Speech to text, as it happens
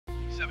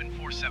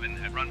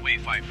747 at runway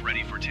 5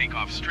 ready for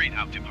takeoff, straight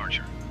out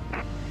departure.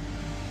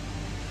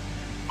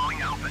 Calling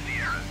Alpha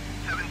Sierra.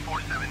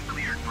 747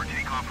 cleared for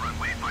takeoff,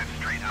 runway 5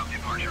 straight out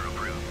departure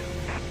approved.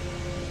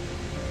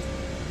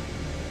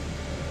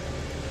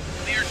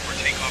 Cleared for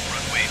takeoff,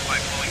 runway 5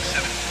 flowing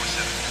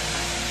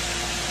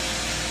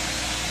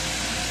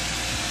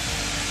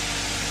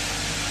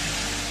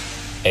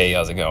 747. Hey,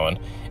 how's it going?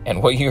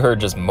 And what you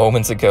heard just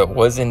moments ago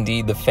was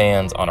indeed the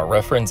fans on a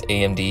reference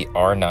AMD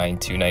R9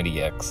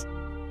 290X.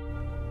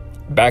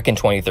 Back in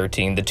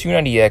 2013, the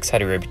 290X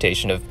had a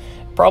reputation of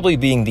probably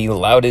being the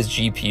loudest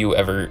GPU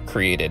ever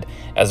created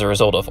as a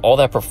result of all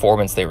that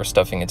performance they were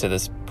stuffing into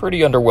this pretty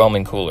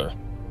underwhelming cooler.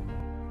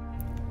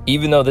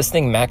 Even though this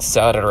thing maxes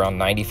out at around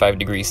 95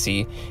 degrees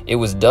C, it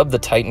was dubbed the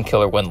Titan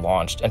Killer when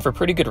launched, and for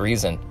pretty good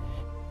reason.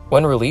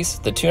 When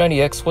released, the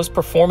 290X was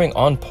performing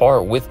on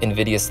par with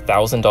Nvidia's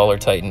 $1,000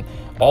 Titan,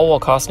 all while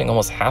costing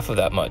almost half of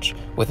that much,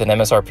 with an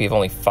MSRP of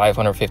only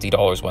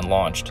 $550 when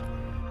launched.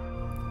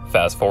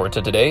 Fast forward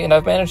to today, and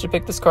I've managed to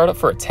pick this card up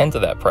for a tenth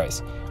of that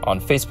price.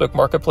 On Facebook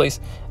Marketplace,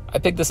 I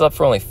picked this up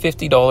for only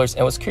 $50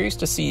 and was curious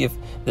to see if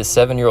this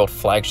 7-year-old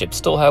Flagship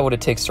still had what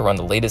it takes to run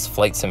the latest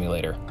flight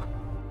simulator.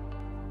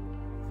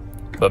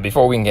 But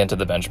before we can get into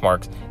the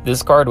benchmarks,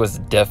 this card was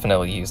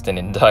definitely used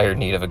in dire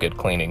need of a good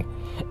cleaning.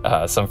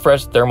 Some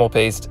fresh thermal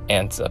paste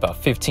and about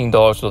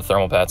 $15 for the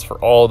thermal pads for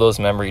all those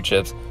memory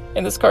chips,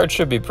 and this card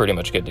should be pretty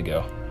much good to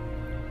go.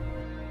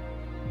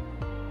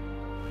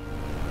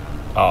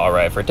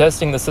 Alright, for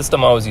testing, the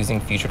system I was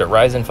using featured a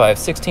Ryzen 5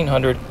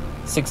 1600,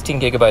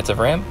 16GB of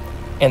RAM,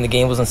 and the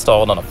game was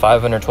installed on a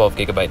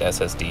 512GB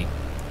SSD.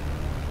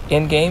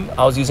 In-game,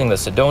 I was using the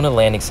Sedona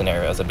landing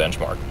scenario as a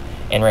benchmark,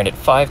 and ran it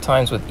 5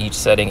 times with each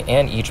setting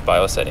and each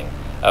BIOS setting,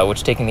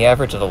 which taking the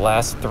average of the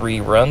last 3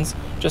 runs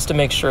just to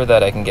make sure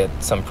that I can get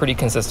some pretty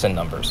consistent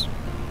numbers.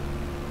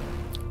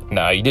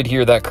 Now, you did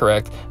hear that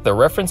correct. The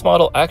reference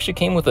model actually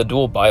came with a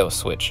dual BIOS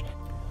switch.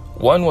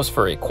 One was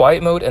for a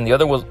quiet mode and the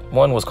other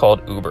one was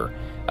called Uber.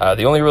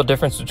 The only real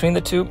difference between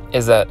the two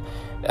is that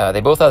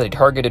they both had a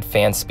targeted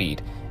fan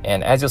speed.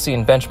 And as you'll see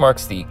in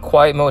benchmarks, the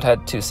quiet mode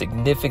had to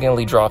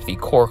significantly drop the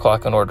core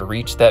clock in order to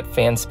reach that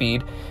fan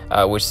speed,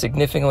 which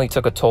significantly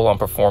took a toll on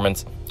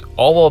performance,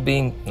 all while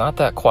being not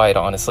that quiet,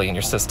 honestly, in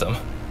your system.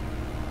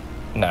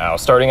 Now,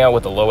 starting out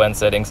with the low-end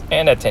settings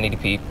and at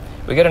 1080p,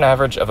 we get an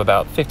average of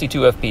about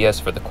 52 FPS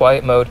for the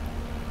quiet mode,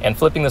 and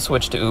flipping the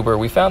switch to Uber,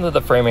 we found that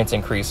the frame rates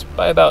increased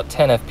by about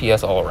 10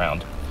 FPS all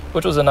around,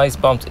 which was a nice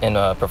bump in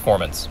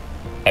performance.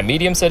 At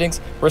medium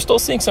settings, we're still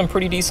seeing some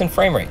pretty decent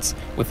frame rates,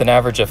 with an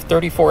average of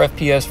 34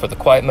 FPS for the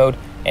quiet mode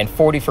and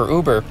 40 for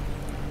Uber.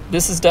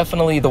 This is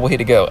definitely the way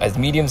to go, as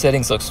medium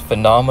settings looks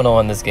phenomenal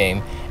in this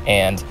game,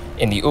 and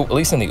at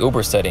least in the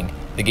Uber setting,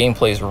 the game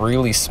plays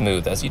really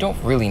smooth, as you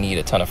don't really need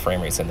a ton of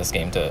frame rates in this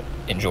game to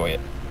enjoy it.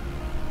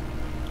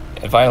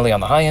 And finally,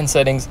 on the high-end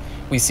settings,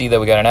 we see that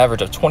we got an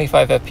average of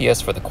 25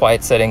 FPS for the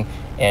quiet setting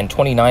and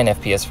 29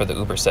 FPS for the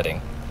Uber setting.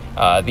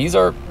 These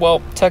are,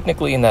 well,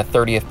 technically in that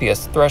 30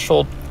 FPS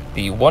threshold.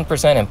 The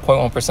 1% and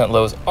 0.1%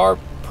 lows are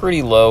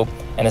pretty low,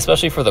 and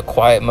especially for the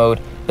quiet mode,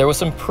 there was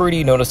some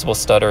pretty noticeable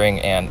stuttering,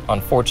 and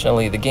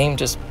unfortunately the game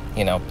just,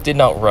 did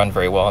not run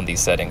very well in these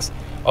settings,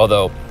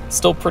 although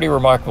still pretty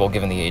remarkable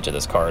given the age of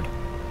this card.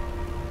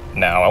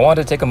 Now, I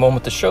wanted to take a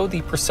moment to show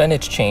the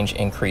percentage change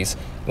increase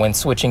when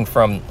switching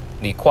from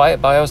the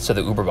quiet BIOS to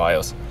the Uber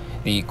BIOS.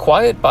 The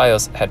quiet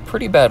BIOS had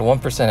pretty bad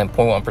 1% and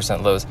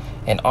 0.1% lows,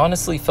 and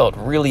honestly felt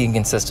really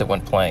inconsistent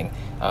when playing.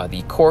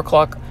 The core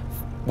clock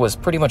was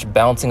pretty much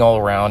bouncing all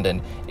around, and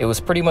it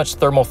was pretty much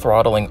thermal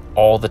throttling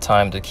all the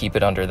time to keep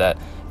it under that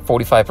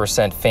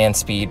 45% fan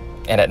speed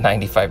and at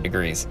 95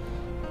 degrees.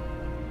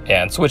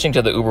 And switching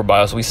to the Uber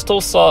BIOS, we still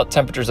saw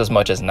temperatures as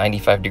much as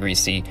 95 degrees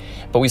C,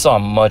 but we saw a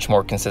much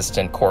more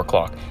consistent core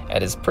clock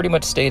that is pretty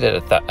much stayed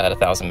at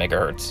 1000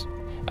 megahertz.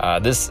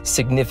 This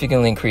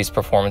significantly increased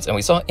performance, and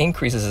we saw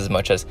increases as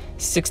much as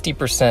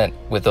 60%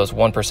 with those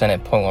 1%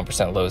 and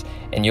 0.1% lows,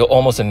 and you'll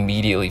almost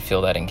immediately feel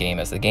that in game,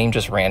 as the game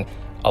just ran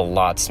a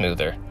lot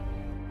smoother.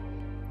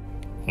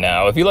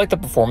 Now, if you like the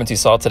performance you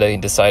saw today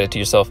and decided to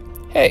yourself,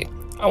 hey,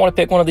 I want to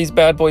pick one of these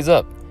bad boys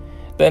up,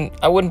 then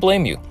I wouldn't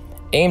blame you.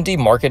 AMD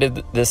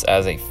marketed this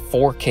as a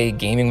 4K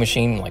gaming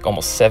machine like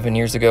almost 7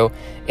 years ago,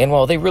 and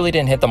while they really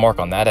didn't hit the mark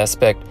on that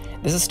aspect,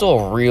 this is still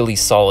a really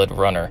solid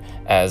runner,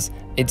 as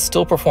it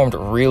still performed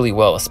really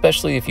well,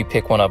 especially if you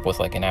pick one up with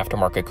like an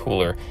aftermarket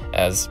cooler,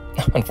 as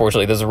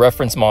unfortunately this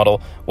reference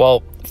model,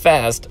 while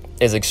fast,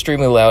 is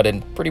extremely loud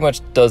and pretty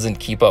much doesn't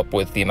keep up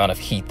with the amount of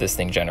heat this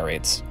thing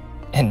generates,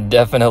 and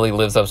definitely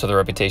lives up to the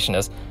reputation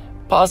as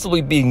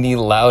possibly being the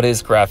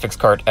loudest graphics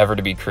card ever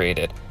to be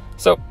created.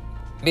 So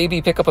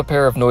maybe pick up a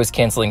pair of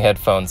noise-canceling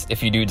headphones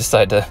if you do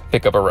decide to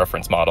pick up a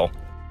reference model.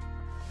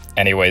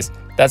 Anyways,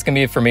 that's gonna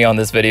be it for me on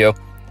this video.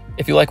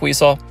 If you like what you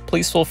saw,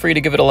 please feel free to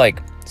give it a like,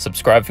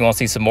 subscribe if you want to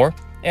see some more,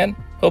 and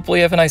hopefully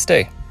you have a nice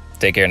day.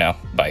 Take care now.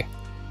 Bye.